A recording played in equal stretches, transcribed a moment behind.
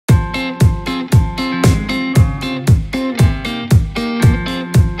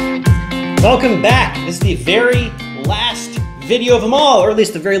Welcome back. This is the very last video of them all, or at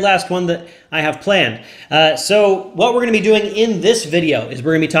least the very last one that I have planned. So what we're going to be doing in this video is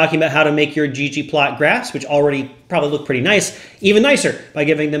we're going to be talking about how to make your ggplot graphs, which already probably look pretty nice, even nicer by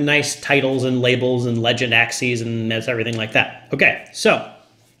giving them nice titles and labels and legend axes and everything like that. Okay, so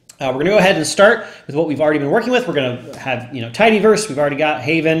we're going to go ahead and start with what we've already been working with. We're going to have, Tidyverse. We've already got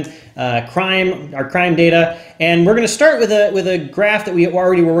Haven, our crime data, and we're going to start with a graph that we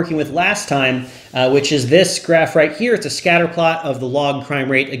already were working with last time, which is this graph right here. It's a scatter plot of the log crime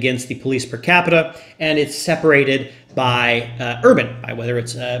rate against the police per capita, and it's separated by urban, by whether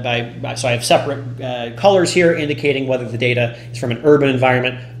it's so I have separate colors here indicating whether the data is from an urban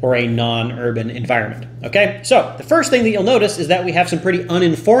environment or a non-urban environment. Okay, so the first thing that you'll notice is that we have some pretty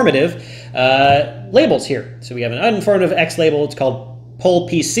uninformative labels here. So we have an uninformative X label. It's called poll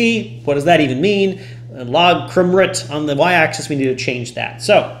PC. What does that even mean? Log crime rate on the y-axis. We need to change that.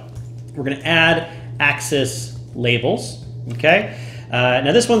 So we're going to add axis labels. Okay.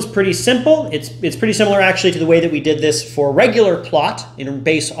 Now this one's pretty simple. It's pretty similar actually to the way that we did this for regular plot in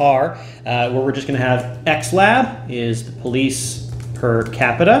base R, where we're just going to have xlab is the police per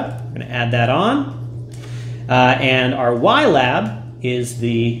capita. We're going to add that on. And our ylab is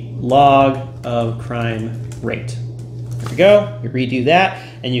the log of crime rate. There we go. We redo that,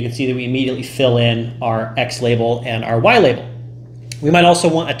 and you can see that we immediately fill in our X label and our Y label. We might also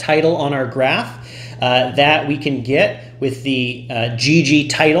want a title on our graph that we can get with the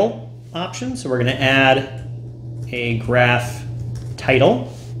ggtitle option. So we're going to add a graph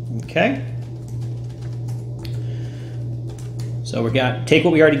title. Okay. So we're going to take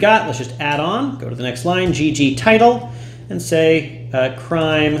what we already got. Let's just add on. Go to the next line, ggtitle, and say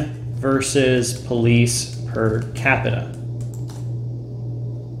crime versus police per capita.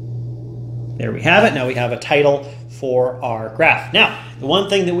 There we have it. Now we have a title for our graph. Now, the one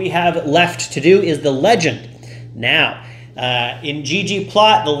thing that we have left to do is the legend. Now, in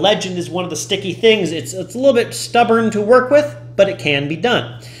ggplot, the legend is one of the sticky things. It's a little bit stubborn to work with, but it can be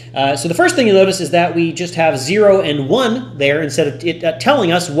done. So the first thing you'll notice is that we just have 0 and 1 there instead of it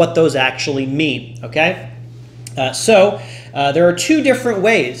telling us what those actually mean. Okay, there are two different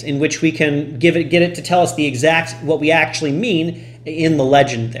ways in which we can get it to tell us the exact what we actually mean in the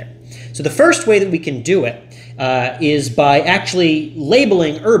legend there. So the first way that we can do it is by actually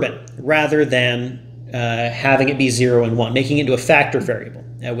labeling urban rather than having it be 0 and 1, making it into a factor variable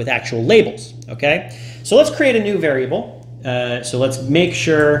with actual labels. Okay, so let's create a new variable. So let's make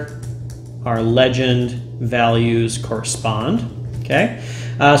sure our legend values correspond. Okay,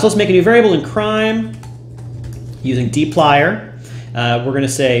 so let's make a new variable in crime using dplyr. We're going to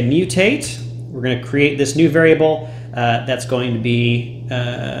say mutate. We're going to create this new variable that's going to be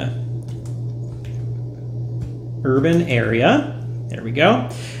urban area. There we go.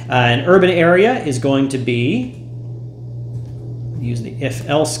 An urban area is going to be, use the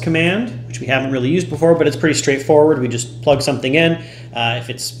if-else command, which we haven't really used before, but it's pretty straightforward. We just plug something in. If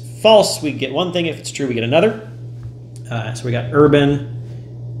it's false, we get one thing. If it's true, we get another. So we got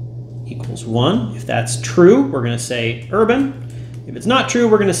urban equals 1. If that's true, we're going to say urban. If it's not true,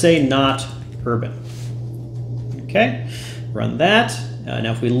 we're going to say not urban. Okay, run that.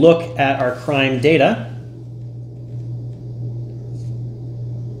 Now if we look at our crime data,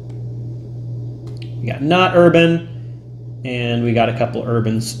 we got not urban, and we got a couple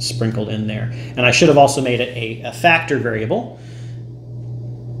urbans sprinkled in there. And I should have also made it a factor variable.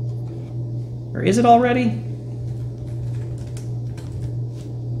 Or is it already?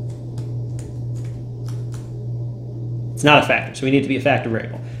 It's not a factor, so we need to be a factor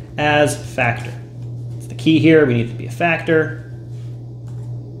variable. As factor. It's the key here, we need to be a factor.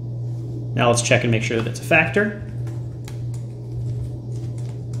 Now let's check and make sure that it's a factor.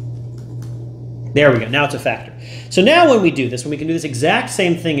 There we go, now it's a factor. So now when we do this, when we can do this exact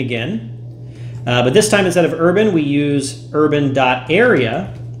same thing again, but this time instead of urban, we use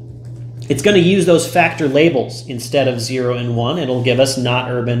urban.area. It's going to use those factor labels instead of 0 and 1. It'll give us not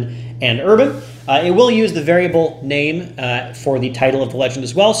urban and urban. It will use the variable name for the title of the legend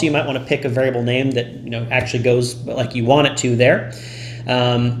as well, so you might want to pick a variable name that actually goes like you want it to there.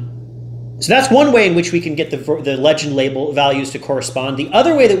 So that's one way in which we can get the legend label values to correspond. The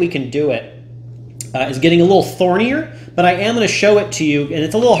other way that we can do it is getting a little thornier, but I am going to show it to you, and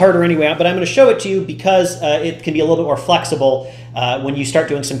it's a little harder anyway, but I'm going to show it to you because it can be a little bit more flexible when you start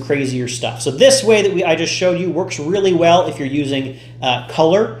doing some crazier stuff. So this way that I just showed you works really well if you're using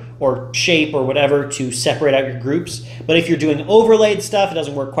color or shape or whatever to separate out your groups. But if you're doing overlaid stuff, it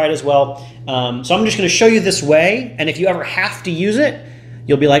doesn't work quite as well. So I'm just going to show you this way, and if you ever have to use it,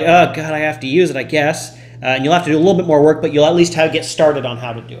 you'll be like, oh God, I have to use it, I guess. and you'll have to do a little bit more work, but you'll at least get started on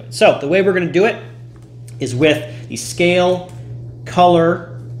how to do it. So the way we're going to do it is with the scale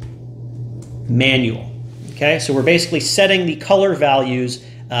color manual. Okay, so we're basically setting the color values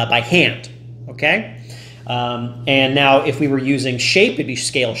by hand. Okay, and now if we were using shape, it'd be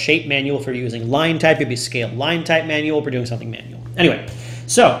scale shape manual. If we're using line type, it'd be scale line type manual. If we're doing something manual. Anyway,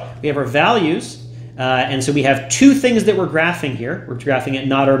 so we have our values, and so we have two things that we're graphing here. We're graphing it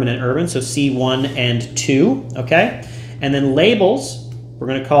not urban and urban, so C1 and 2. Okay, and then labels, we're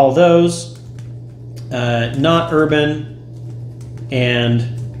going to call those not urban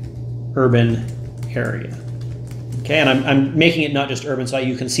and urban area. Okay, and I'm making it not just urban so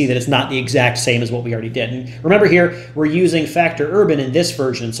you can see that it's not the exact same as what we already did. And remember here, we're using factor urban in this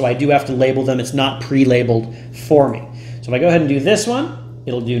version, so I do have to label them. It's not pre-labeled for me. So if I go ahead and do this one,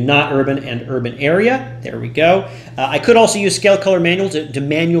 it'll do not urban and urban area. There we go. I could also use scale color manual to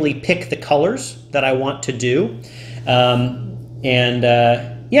manually pick the colors that I want to do.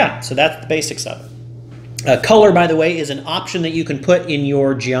 Yeah, so that's the basics of it. Color, by the way, is an option that you can put in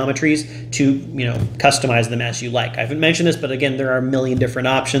your geometries to, customize them as you like. I haven't mentioned this, but again, there are a million different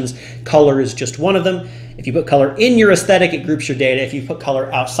options. Color is just one of them. If you put color in your aesthetic, it groups your data. If you put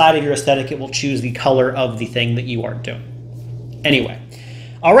color outside of your aesthetic, it will choose the color of the thing that you are doing. Anyway,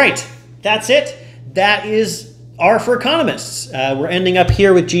 all right, that's it. That is R for Economists. We're ending up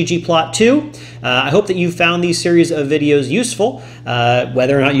here with ggplot 2. I hope that you found these series of videos useful,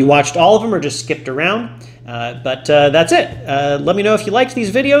 whether or not you watched all of them or just skipped around. But that's it. Let me know if you liked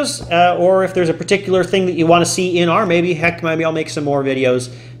these videos or if there's a particular thing that you want to see in R. Maybe I'll make some more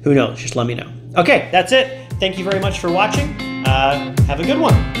videos. Who knows? Just let me know. Okay, that's it. Thank you very much for watching. Have a good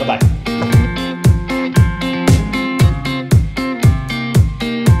one. Bye-bye.